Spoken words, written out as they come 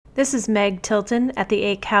This is Meg Tilton at the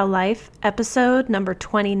 8 Cow Life, episode number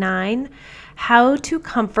 29, How to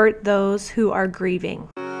Comfort Those Who Are Grieving.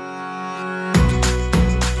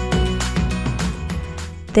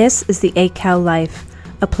 This is the 8 Cow Life,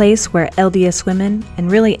 a place where LDS women,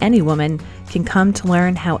 and really any woman, can come to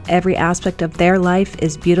learn how every aspect of their life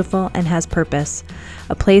is beautiful and has purpose.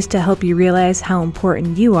 A place to help you realize how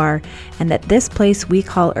important you are and that this place we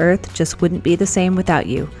call Earth just wouldn't be the same without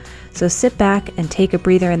you. So sit back and take a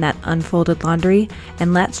breather in that unfolded laundry,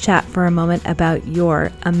 and let's chat for a moment about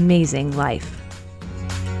your amazing life.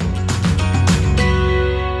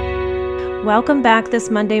 Welcome back this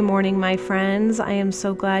Monday morning, my friends. I am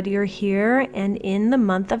so glad you're here and in the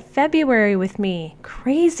month of February with me.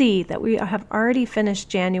 Crazy that we have already finished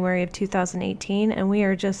January of 2018 and we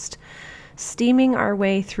are just steaming our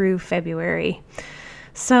way through February.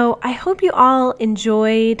 So I hope you all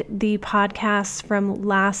enjoyed the podcast from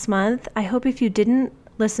last month. I hope if you didn't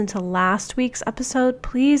listen to last week's episode,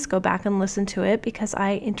 please go back and listen to it because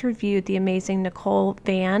I interviewed the amazing Nicole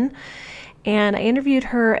Van, and I interviewed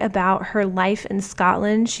her about her life in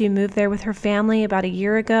Scotland. She moved there with her family about a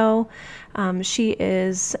year ago. She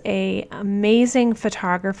is an amazing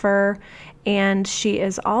photographer, and she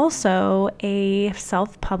is also a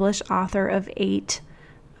self-published author of 8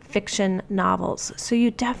 fiction novels. So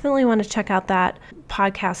you definitely want to check out that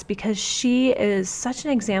podcast because she is such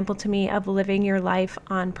an example to me of living your life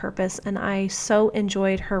on purpose. And I so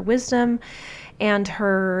enjoyed her wisdom and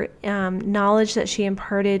her knowledge that she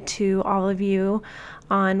imparted to all of you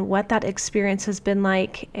on what that experience has been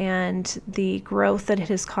like and the growth that it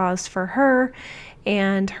has caused for her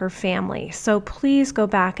and her family. So please go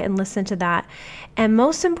back and listen to that. And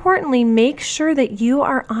most importantly, make sure that you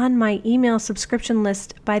are on my email subscription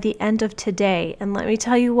list by the end of today. And let me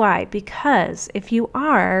tell you why. Because if you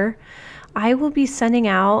are, I will be sending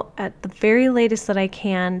out at the very latest that I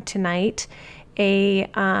can tonight a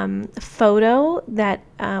photo that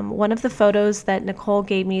one of the photos that Nicole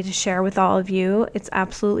gave me to share with all of you. It's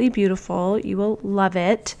absolutely beautiful. You will love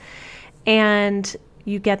it. And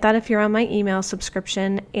you get that if you're on my email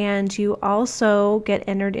subscription, and you also get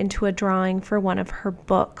entered into a drawing for one of her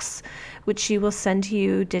books, which she will send to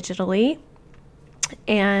you digitally,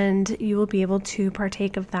 and you will be able to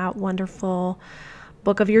partake of that wonderful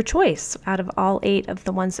book of your choice out of all 8 of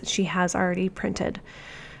the ones that she has already printed.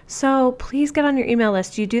 So please get on your email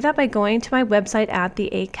list. You do that by going to my website at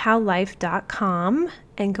the8cowlife.com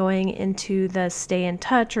and going into the stay in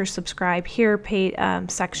touch or subscribe here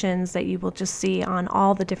sections that you will just see on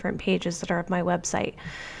all the different pages that are of my website.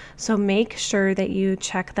 So make sure that you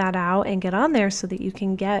check that out and get on there so that you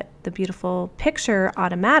can get the beautiful picture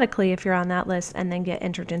automatically if you're on that list and then get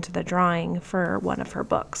entered into the drawing for one of her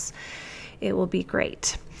books. It will be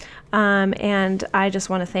great. And I just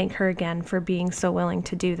want to thank her again for being so willing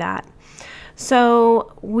to do that.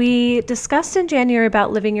 So we discussed in January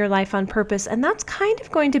about living your life on purpose, and that's kind of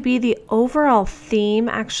going to be the overall theme,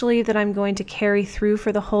 actually, that I'm going to carry through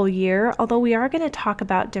for the whole year, although we are going to talk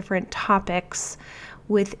about different topics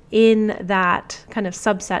within that kind of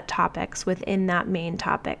subset topics within that main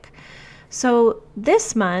topic. So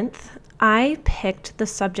this month, I picked the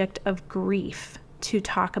subject of grief to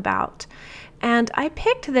talk about. And I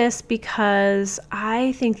picked this because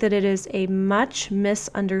I think that it is a much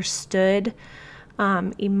misunderstood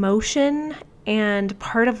emotion and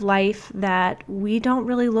part of life that we don't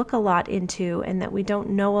really look a lot into and that we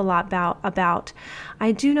don't know a lot about.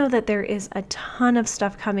 I do know that there is a ton of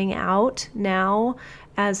stuff coming out now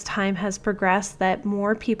as time has progressed that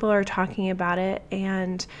more people are talking about it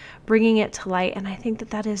and bringing it to light. And I think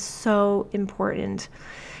that that is so important.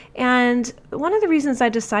 And one of the reasons I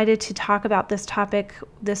decided to talk about this topic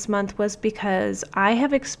this month was because I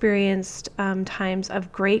have experienced times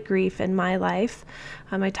of great grief in my life.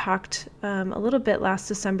 I talked a little bit last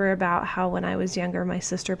December about how when I was younger, my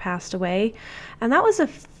sister passed away. And that was a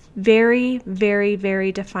very, very,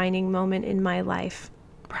 very defining moment in my life.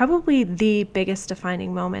 Probably the biggest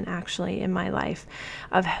defining moment actually in my life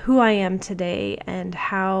of who I am today and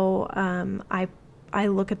how I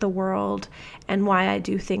look at the world and why I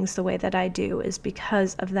do things the way that I do is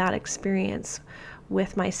because of that experience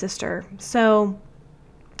with my sister. So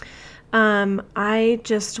I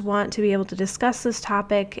just want to be able to discuss this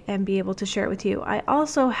topic and be able to share it with you. I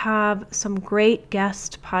also have some great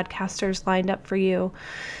guest podcasters lined up for you.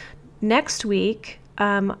 Next week,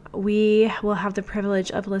 we will have the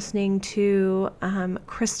privilege of listening to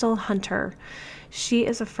Crystal Hunter. She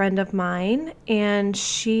is a friend of mine, and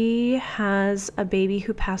she has a baby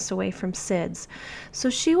who passed away from SIDS. So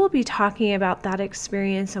she will be talking about that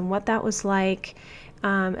experience and what that was like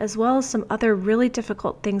as well as some other really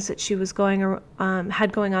difficult things that she was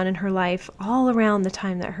had going on in her life all around the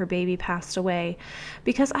time that her baby passed away.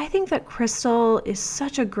 Because I think that Crystal is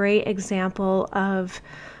such a great example of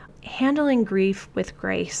handling grief with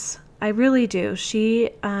grace. I really do. She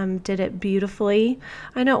did it beautifully.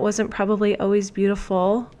 I know it wasn't probably always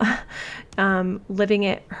beautiful living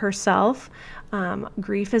it herself.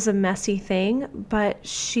 Grief is a messy thing, but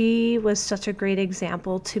she was such a great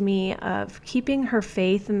example to me of keeping her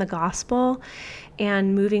faith in the gospel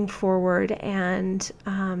and moving forward. And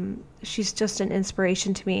she's just an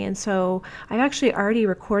inspiration to me. And so I've actually already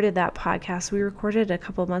recorded that podcast. We recorded it a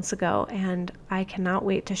couple months ago, and I cannot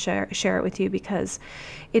wait to share it with you, because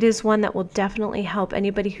it is one that will definitely help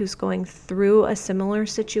anybody who's going through a similar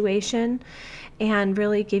situation and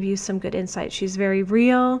really give you some good insight. She's very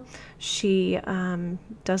real. She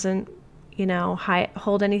doesn't,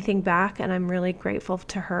 hold anything back, and I'm really grateful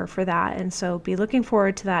to her for that. And so be looking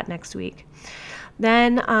forward to that next week.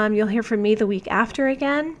 Then you'll hear from me the week after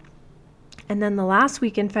again. And then the last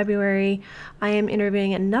week in February, I am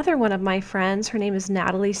interviewing another one of my friends. Her name is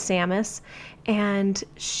Natalie Samus, and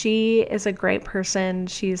she is a great person.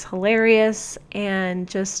 She's hilarious and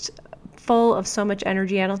just full of so much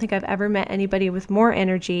energy. I don't think I've ever met anybody with more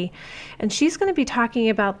energy. And she's going to be talking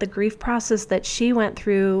about the grief process that she went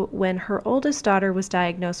through when her oldest daughter was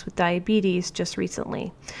diagnosed with diabetes just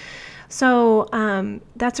recently. So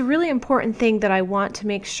that's a really important thing that I want to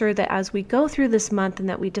make sure that as we go through this month and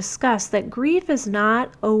that we discuss, that grief is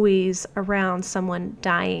not always around someone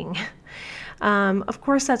dying. Of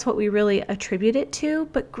course, that's what we really attribute it to,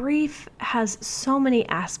 but grief has so many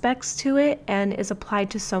aspects to it and is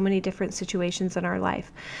applied to so many different situations in our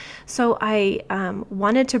life. So I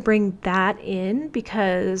wanted to bring that in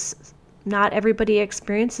because not everybody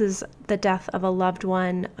experiences the death of a loved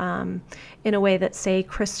one in a way that, say,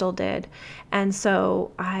 Crystal did. And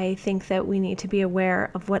so I think that we need to be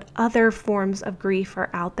aware of what other forms of grief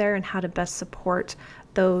are out there and how to best support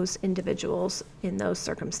those individuals in those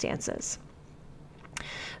circumstances.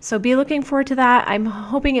 So be looking forward to that. I'm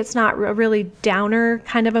hoping it's not a really downer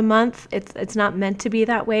kind of a month. It's not meant to be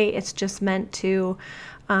that way. It's just meant to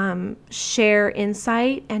share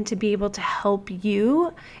insight and to be able to help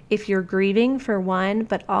you if you're grieving, for one,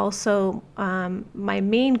 but also my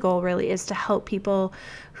main goal really is to help people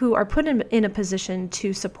who are put in a position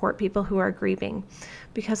to support people who are grieving,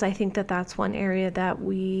 because I think that that's one area that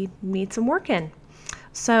we need some work in.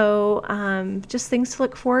 So just things to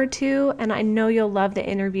look forward to, and I know you'll love the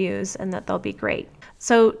interviews and that they'll be great.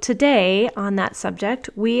 So today on that subject,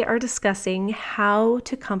 we are discussing how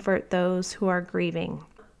to comfort those who are grieving.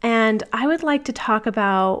 And I would like to talk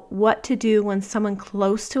about what to do when someone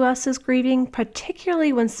close to us is grieving,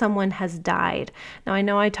 particularly when someone has died. Now, I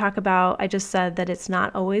know I just said that it's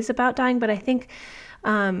not always about dying, but I think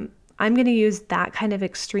I'm going to use that kind of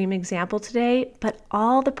extreme example today, but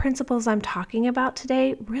all the principles I'm talking about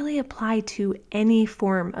today really apply to any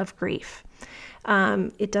form of grief.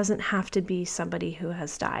 It doesn't have to be somebody who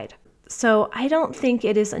has died. So I don't think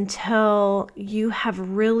it is until you have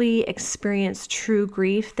really experienced true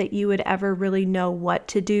grief that you would ever really know what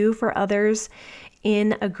to do for others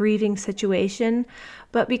in a grieving situation.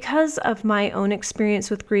 But because of my own experience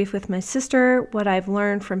with grief with my sister, what I've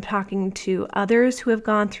learned from talking to others who have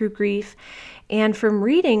gone through grief, and from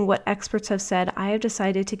reading what experts have said, I have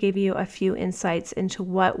decided to give you a few insights into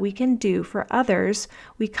what we can do for others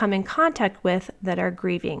we come in contact with that are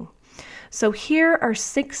grieving. So here are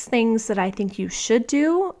 6 things that I think you should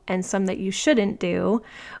do and some that you shouldn't do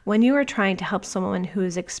when you are trying to help someone who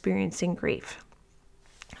is experiencing grief.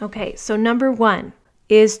 Okay, so number 1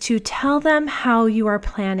 is to tell them how you are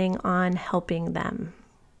planning on helping them.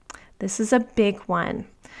 This is a big one.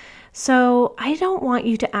 So I don't want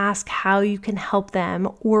you to ask how you can help them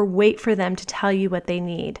or wait for them to tell you what they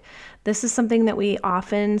need. This is something that we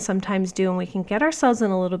sometimes do, and we can get ourselves in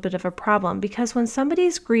a little bit of a problem, because when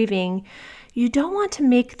somebody's grieving, you don't want to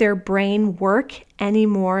make their brain work any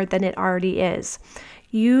more than it already is.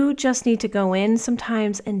 You just need to go in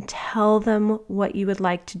sometimes and tell them what you would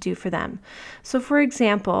like to do for them. So for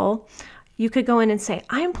example, you could go in and say,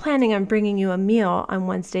 I'm planning on bringing you a meal on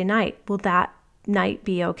Wednesday night. Will that night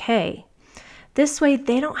be okay? This way,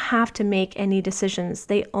 they don't have to make any decisions.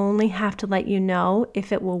 They only have to let you know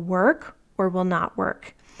if it will work or will not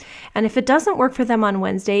work. And if it doesn't work for them on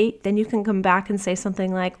Wednesday, then you can come back and say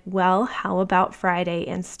something like, well, how about Friday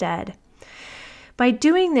instead? By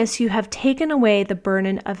doing this, you have taken away the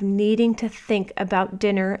burden of needing to think about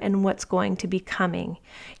dinner and what's going to be coming.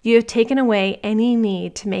 You have taken away any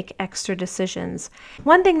need to make extra decisions.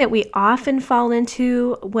 One thing that we often fall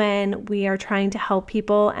into when we are trying to help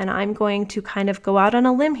people, and I'm going to kind of go out on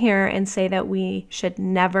a limb here and say that we should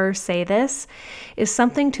never say this, is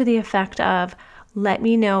something to the effect of, let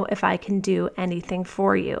me know if I can do anything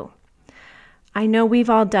for you. I know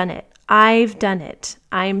we've all done it. I've done it.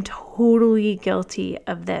 I'm totally guilty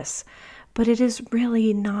of this, but it is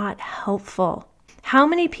really not helpful. How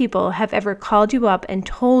many people have ever called you up and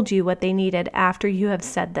told you what they needed after you have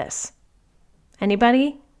said this?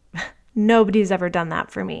 Anybody? Nobody's ever done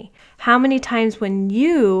that for me. How many times when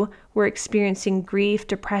you were experiencing grief,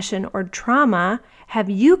 depression, or trauma, have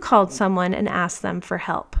you called someone and asked them for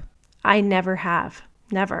help? I never have.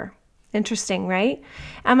 Never. Interesting, right?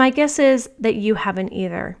 And my guess is that you haven't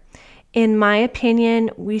either. In my opinion,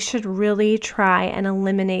 we should really try and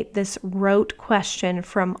eliminate this rote question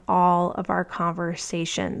from all of our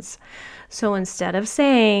conversations. So instead of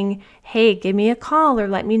saying, hey, give me a call or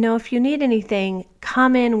let me know if you need anything,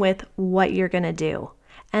 come in with what you're going to do.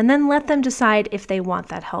 And then let them decide if they want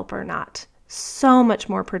that help or not. So much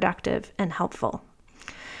more productive and helpful.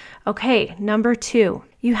 Okay, number 2,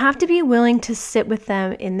 you have to be willing to sit with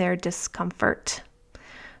them in their discomfort.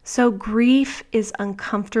 So grief is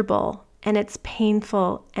uncomfortable and it's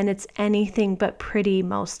painful and it's anything but pretty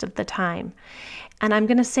most of the time. And I'm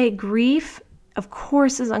going to say grief, of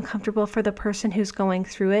course, is uncomfortable for the person who's going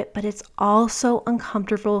through it, but it's also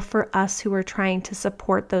uncomfortable for us who are trying to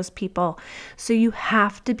support those people. So you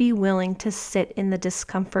have to be willing to sit in the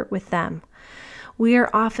discomfort with them. We are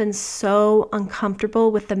often so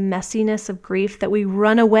uncomfortable with the messiness of grief that we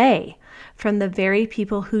run away from the very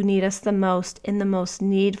people who need us the most in the most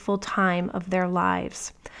needful time of their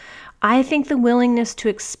lives. I think the willingness to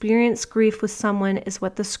experience grief with someone is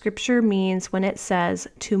what the scripture means when it says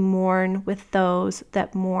to mourn with those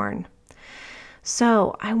that mourn.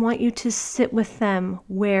 So I want you to sit with them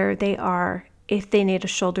where they are. If they need a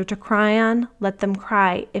shoulder to cry on, let them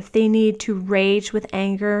cry. If they need to rage with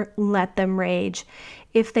anger, let them rage.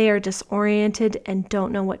 If they are disoriented and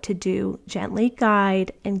don't know what to do, gently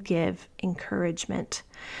guide and give encouragement.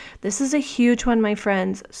 This is a huge one, my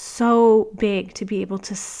friends, so big to be able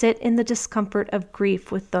to sit in the discomfort of grief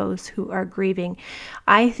with those who are grieving.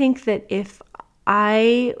 I think that if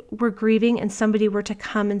I were grieving and somebody were to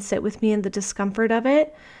come and sit with me in the discomfort of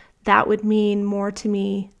it, that would mean more to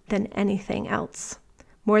me than anything else.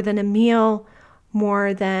 More than a meal,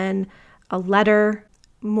 more than a letter,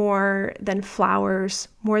 more than flowers,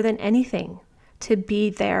 more than anything. To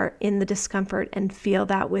be there in the discomfort and feel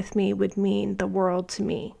that with me would mean the world to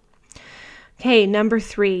me. Okay, number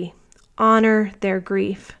 3, honor their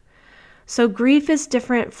grief. So grief is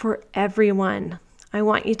different for everyone. I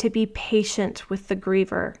want you to be patient with the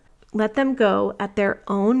griever. Let them go at their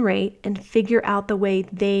own rate and figure out the way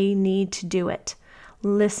they need to do it.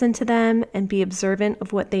 Listen to them and be observant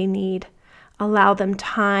of what they need. Allow them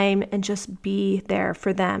time and just be there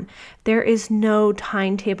for them. There is no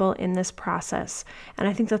timetable in this process. And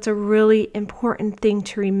I think that's a really important thing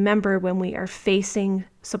to remember when we are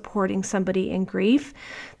supporting somebody in grief,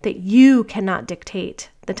 that you cannot dictate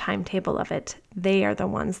the timetable of it. They are the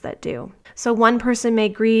ones that do. So one person may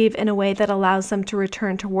grieve in a way that allows them to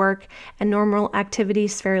return to work and normal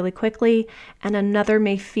activities fairly quickly, and another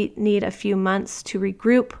may need a few months to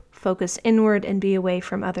regroup, focus inward, and be away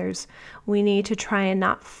from others. We need to try and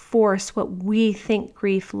not force what we think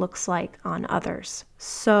grief looks like on others.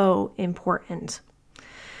 So important.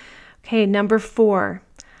 Okay, number 4,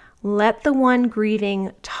 let the one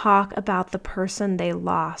grieving talk about the person they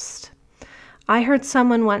lost. I heard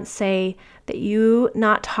someone once say that you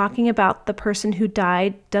not talking about the person who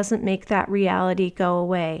died doesn't make that reality go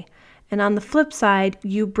away. And on the flip side,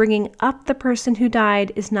 you bringing up the person who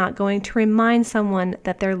died is not going to remind someone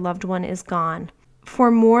that their loved one is gone.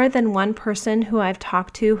 For more than one person who I've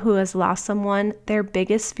talked to who has lost someone, their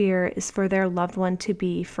biggest fear is for their loved one to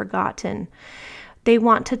be forgotten. They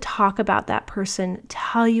want to talk about that person,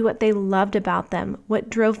 tell you what they loved about them, what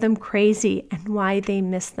drove them crazy, and why they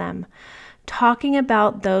miss them. Talking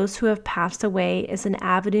about those who have passed away is an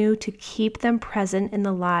avenue to keep them present in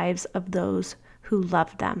the lives of those who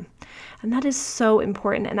loved them. And that is so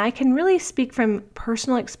important. And I can really speak from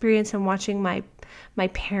personal experience in watching my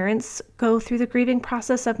parents go through the grieving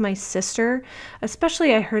process of my sister.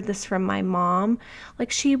 Especially I heard this from my mom.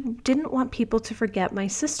 Like, she didn't want people to forget my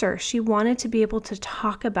sister. She wanted to be able to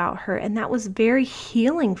talk about her. And that was very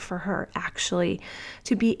healing for her, actually,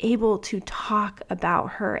 to be able to talk about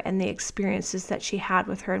her and the experiences that she had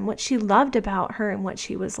with her and what she loved about her and what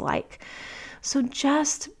she was like. So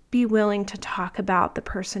just be willing to talk about the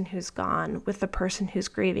person who's gone with the person who's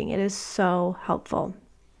grieving. It is so helpful.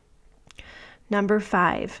 Number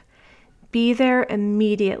 5, be there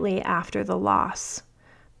immediately after the loss.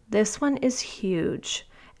 This one is huge,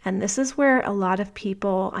 and this is where a lot of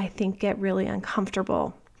people, I think, get really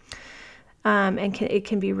uncomfortable, and it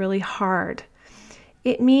can be really hard.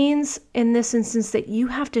 It means in this instance that you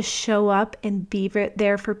have to show up and be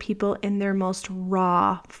there for people in their most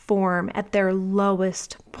raw form, at their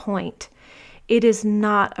lowest point. It is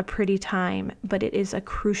not a pretty time, but it is a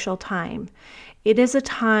crucial time. It is a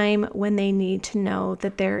time when they need to know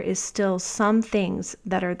that there is still some things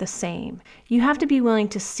that are the same. You have to be willing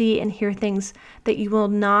to see and hear things that you will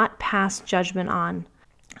not pass judgment on.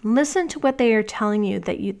 Listen to what they are telling you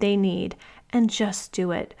that they need, and just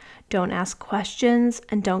do it. Don't ask questions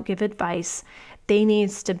and don't give advice. They need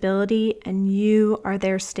stability, and you are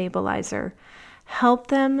their stabilizer. Help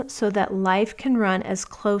them so that life can run as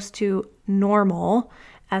close to normal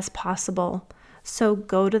as possible. So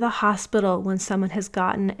go to the hospital when someone has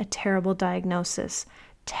gotten a terrible diagnosis.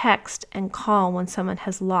 Text and call when someone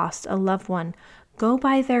has lost a loved one. Go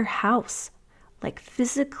by their house. Like,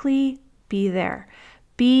 physically be there.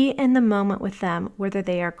 Be in the moment with them, whether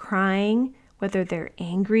they are crying, whether they're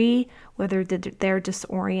angry, whether they're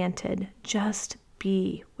disoriented. Just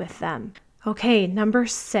be with them. Okay, number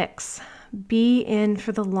 6, be in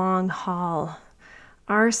for the long haul.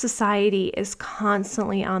 Our society is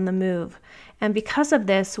constantly on the move, and because of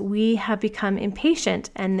this, we have become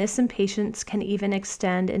impatient, and this impatience can even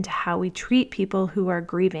extend into how we treat people who are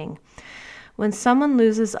grieving. When someone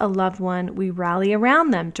loses a loved one, we rally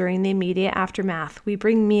around them during the immediate aftermath. We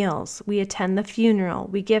bring meals, we attend the funeral,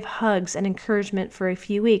 we give hugs and encouragement for a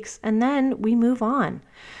few weeks, and then we move on.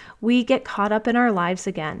 We get caught up in our lives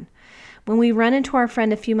again. When we run into our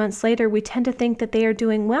friend a few months later, we tend to think that they are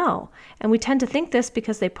doing well. And we tend to think this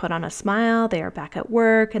because they put on a smile, they are back at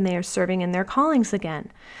work, and they are serving in their callings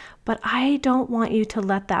again. But I don't want you to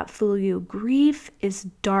let that fool you. Grief is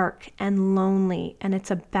dark and lonely, and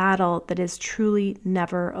it's a battle that is truly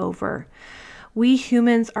never over. We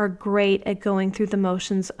humans are great at going through the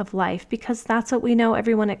motions of life because that's what we know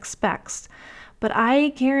everyone expects. But I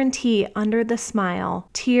guarantee under the smile,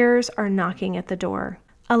 tears are knocking at the door.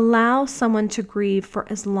 Allow someone to grieve for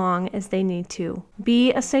as long as they need to.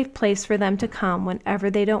 Be a safe place for them to come whenever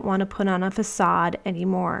they don't want to put on a facade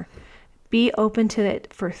anymore. Be open to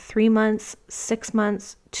it for 3 months, 6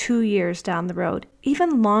 months, 2 years down the road,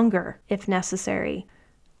 even longer if necessary.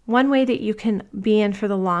 One way that you can be in for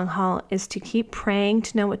the long haul is to keep praying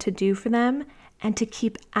to know what to do for them and to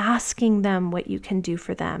keep asking them what you can do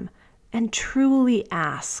for them. And truly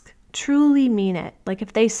ask. Truly mean it. Like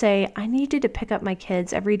if they say, I need you to pick up my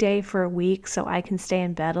kids every day for a week so I can stay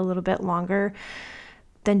in bed a little bit longer,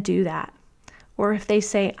 then do that. Or if they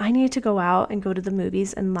say, I need to go out and go to the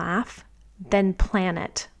movies and laugh, then plan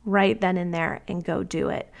it right then and there and go do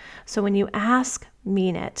it. So when you ask,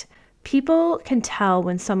 mean it. People can tell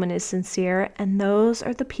when someone is sincere, and those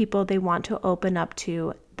are the people they want to open up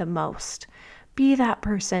to the most. Be that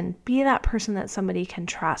person. Be that person that somebody can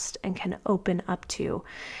trust and can open up to,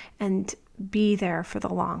 and be there for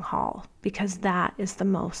the long haul, because that is the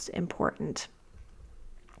most important.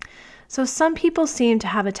 So some people seem to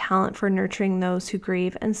have a talent for nurturing those who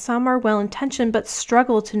grieve, and some are well-intentioned but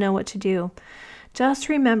struggle to know what to do. Just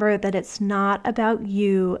remember that it's not about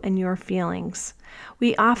you and your feelings.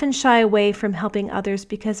 We often shy away from helping others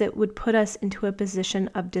because it would put us into a position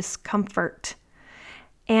of discomfort.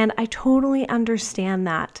 And I totally understand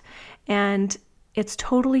that. And it's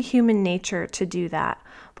totally human nature to do that.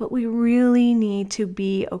 But we really need to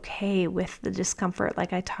be okay with the discomfort,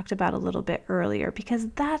 like I talked about a little bit earlier, because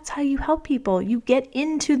that's how you help people. You get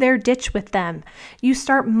into their ditch with them. You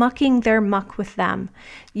start mucking their muck with them.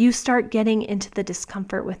 You start getting into the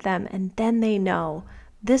discomfort with them, and then they know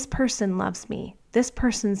this person loves me. This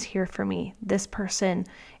person's here for me. This person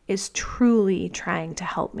is truly trying to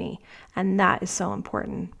help me. And that is so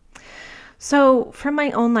important. So from my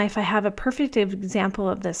own life, I have a perfect example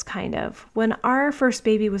of this kind of. When our first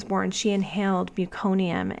baby was born, she inhaled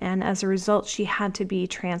meconium, and as a result, she had to be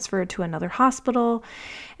transferred to another hospital,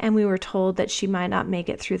 and we were told that she might not make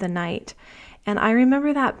it through the night. And I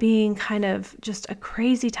remember that being kind of just a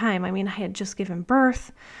crazy time. I mean, I had just given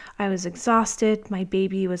birth. I was exhausted. My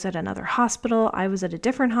baby was at another hospital. I was at a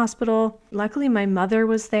different hospital. Luckily, my mother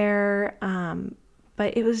was there.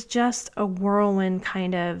 But it was just a whirlwind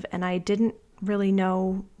kind of, and I didn't really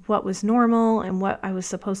know what was normal and what I was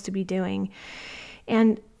supposed to be doing.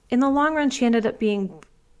 And in the long run, she ended up being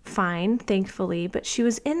fine, thankfully, but she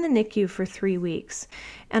was in the NICU for 3 weeks.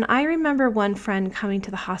 And I remember one friend coming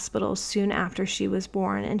to the hospital soon after she was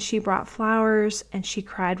born, and she brought flowers and she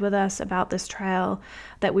cried with us about this trial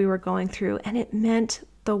that we were going through, and it meant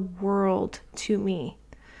the world to me.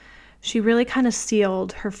 She really kind of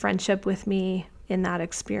sealed her friendship with me in that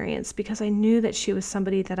experience because I knew that she was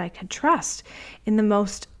somebody that I could trust in the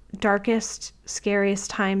most darkest, scariest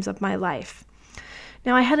times of my life.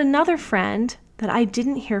 Now, I had another friend that I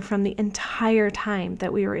didn't hear from the entire time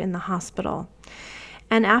that we were in the hospital.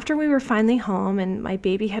 And after we were finally home and my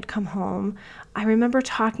baby had come home, I remember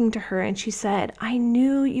talking to her and she said, "I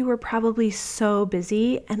knew you were probably so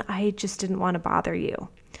busy and I just didn't want to bother you."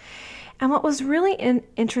 And what was really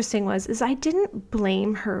interesting is I didn't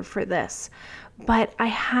blame her for this, but I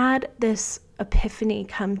had this epiphany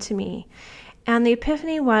come to me. And the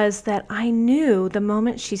epiphany was that I knew the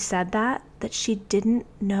moment she said that she didn't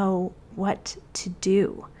know what to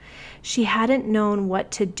do. She hadn't known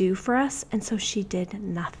what to do for us, and so she did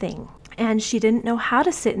nothing. And she didn't know how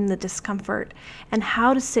to sit in the discomfort and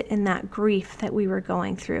how to sit in that grief that we were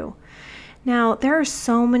going through. Now, there are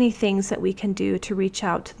so many things that we can do to reach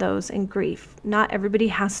out to those in grief. Not everybody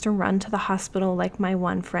has to run to the hospital like my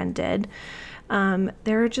one friend did.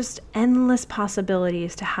 There are just endless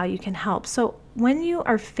possibilities to how you can help. So when you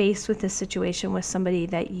are faced with this situation with somebody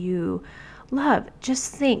that you love,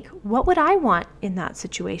 just think, what would I want in that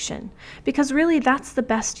situation? Because really that's the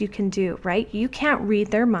best you can do, right? You can't read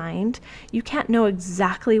their mind. You can't know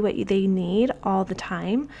exactly what they need all the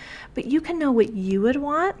time, but you can know what you would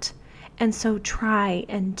want. And so try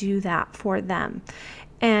and do that for them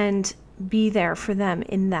and be there for them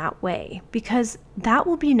in that way, because that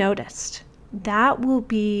will be noticed. That will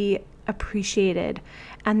be appreciated,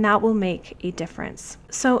 and that will make a difference.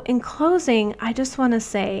 So in closing, I just want to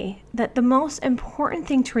say that the most important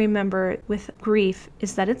thing to remember with grief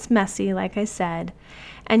is that it's messy, like I said,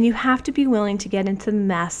 and you have to be willing to get into the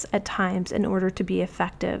mess at times in order to be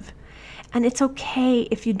effective. And it's okay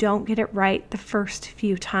if you don't get it right the first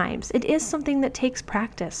few times. It is something that takes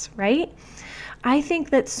practice, right? I think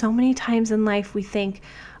that so many times in life we think,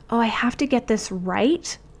 oh, I have to get this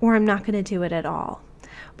right or I'm not going to do it at all.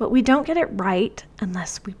 But we don't get it right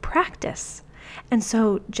unless we practice. And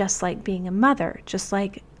so just like being a mother, just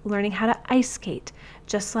like learning how to ice skate,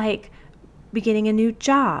 just like beginning a new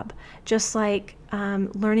job, just like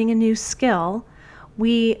learning a new skill,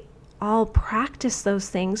 we all practice those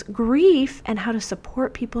things. Grief and how to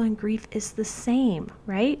support people in grief is the same,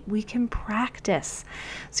 right? We can practice.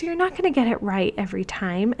 So you're not going to get it right every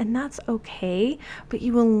time, and that's okay, but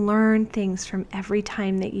you will learn things from every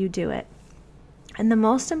time that you do it. And the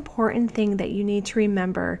most important thing that you need to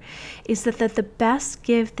remember is that the best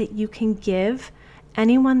gift that you can give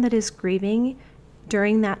anyone that is grieving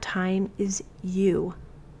during that time is you.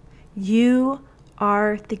 You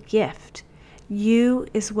are the gift. You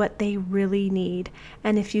is what they really need.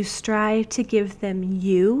 And if you strive to give them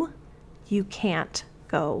you can't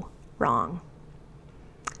go wrong.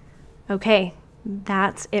 Okay,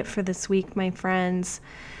 that's it for this week, my friends.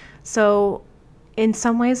 So in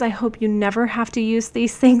some ways, I hope you never have to use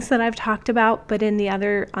these things that I've talked about, but on the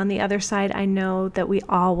other side, I know that we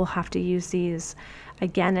all will have to use these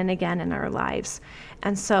again and again in our lives.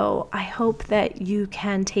 And so I hope that you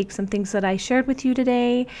can take some things that I shared with you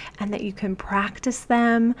today and that you can practice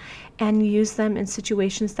them and use them in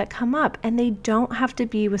situations that come up. And they don't have to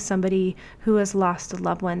be with somebody who has lost a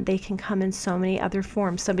loved one. They can come in so many other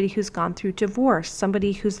forms. Somebody who's gone through divorce,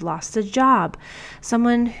 somebody who's lost a job,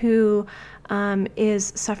 someone who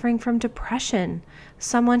is suffering from depression,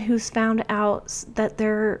 someone who's found out that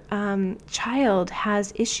their child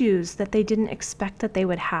has issues that they didn't expect that they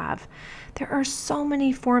would have. There are so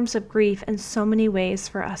many forms of grief and so many ways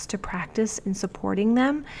for us to practice in supporting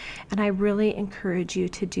them. And I really encourage you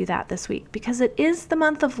to do that this week because it is the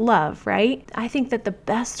month of love, right? I think that the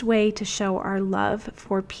best way to show our love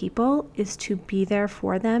for people is to be there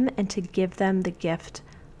for them and to give them the gift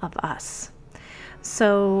of us.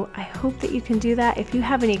 So I hope that you can do that. If you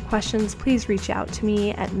have any questions, please reach out to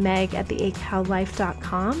me at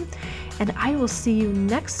meg@theacallife.com. And I will see you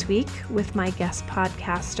next week with my guest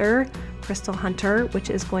podcaster, Crystal Hunter,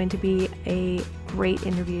 which is going to be a great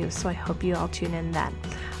interview. So I hope you all tune in then.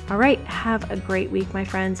 All right, have a great week, my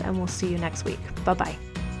friends, and we'll see you next week. Bye-bye.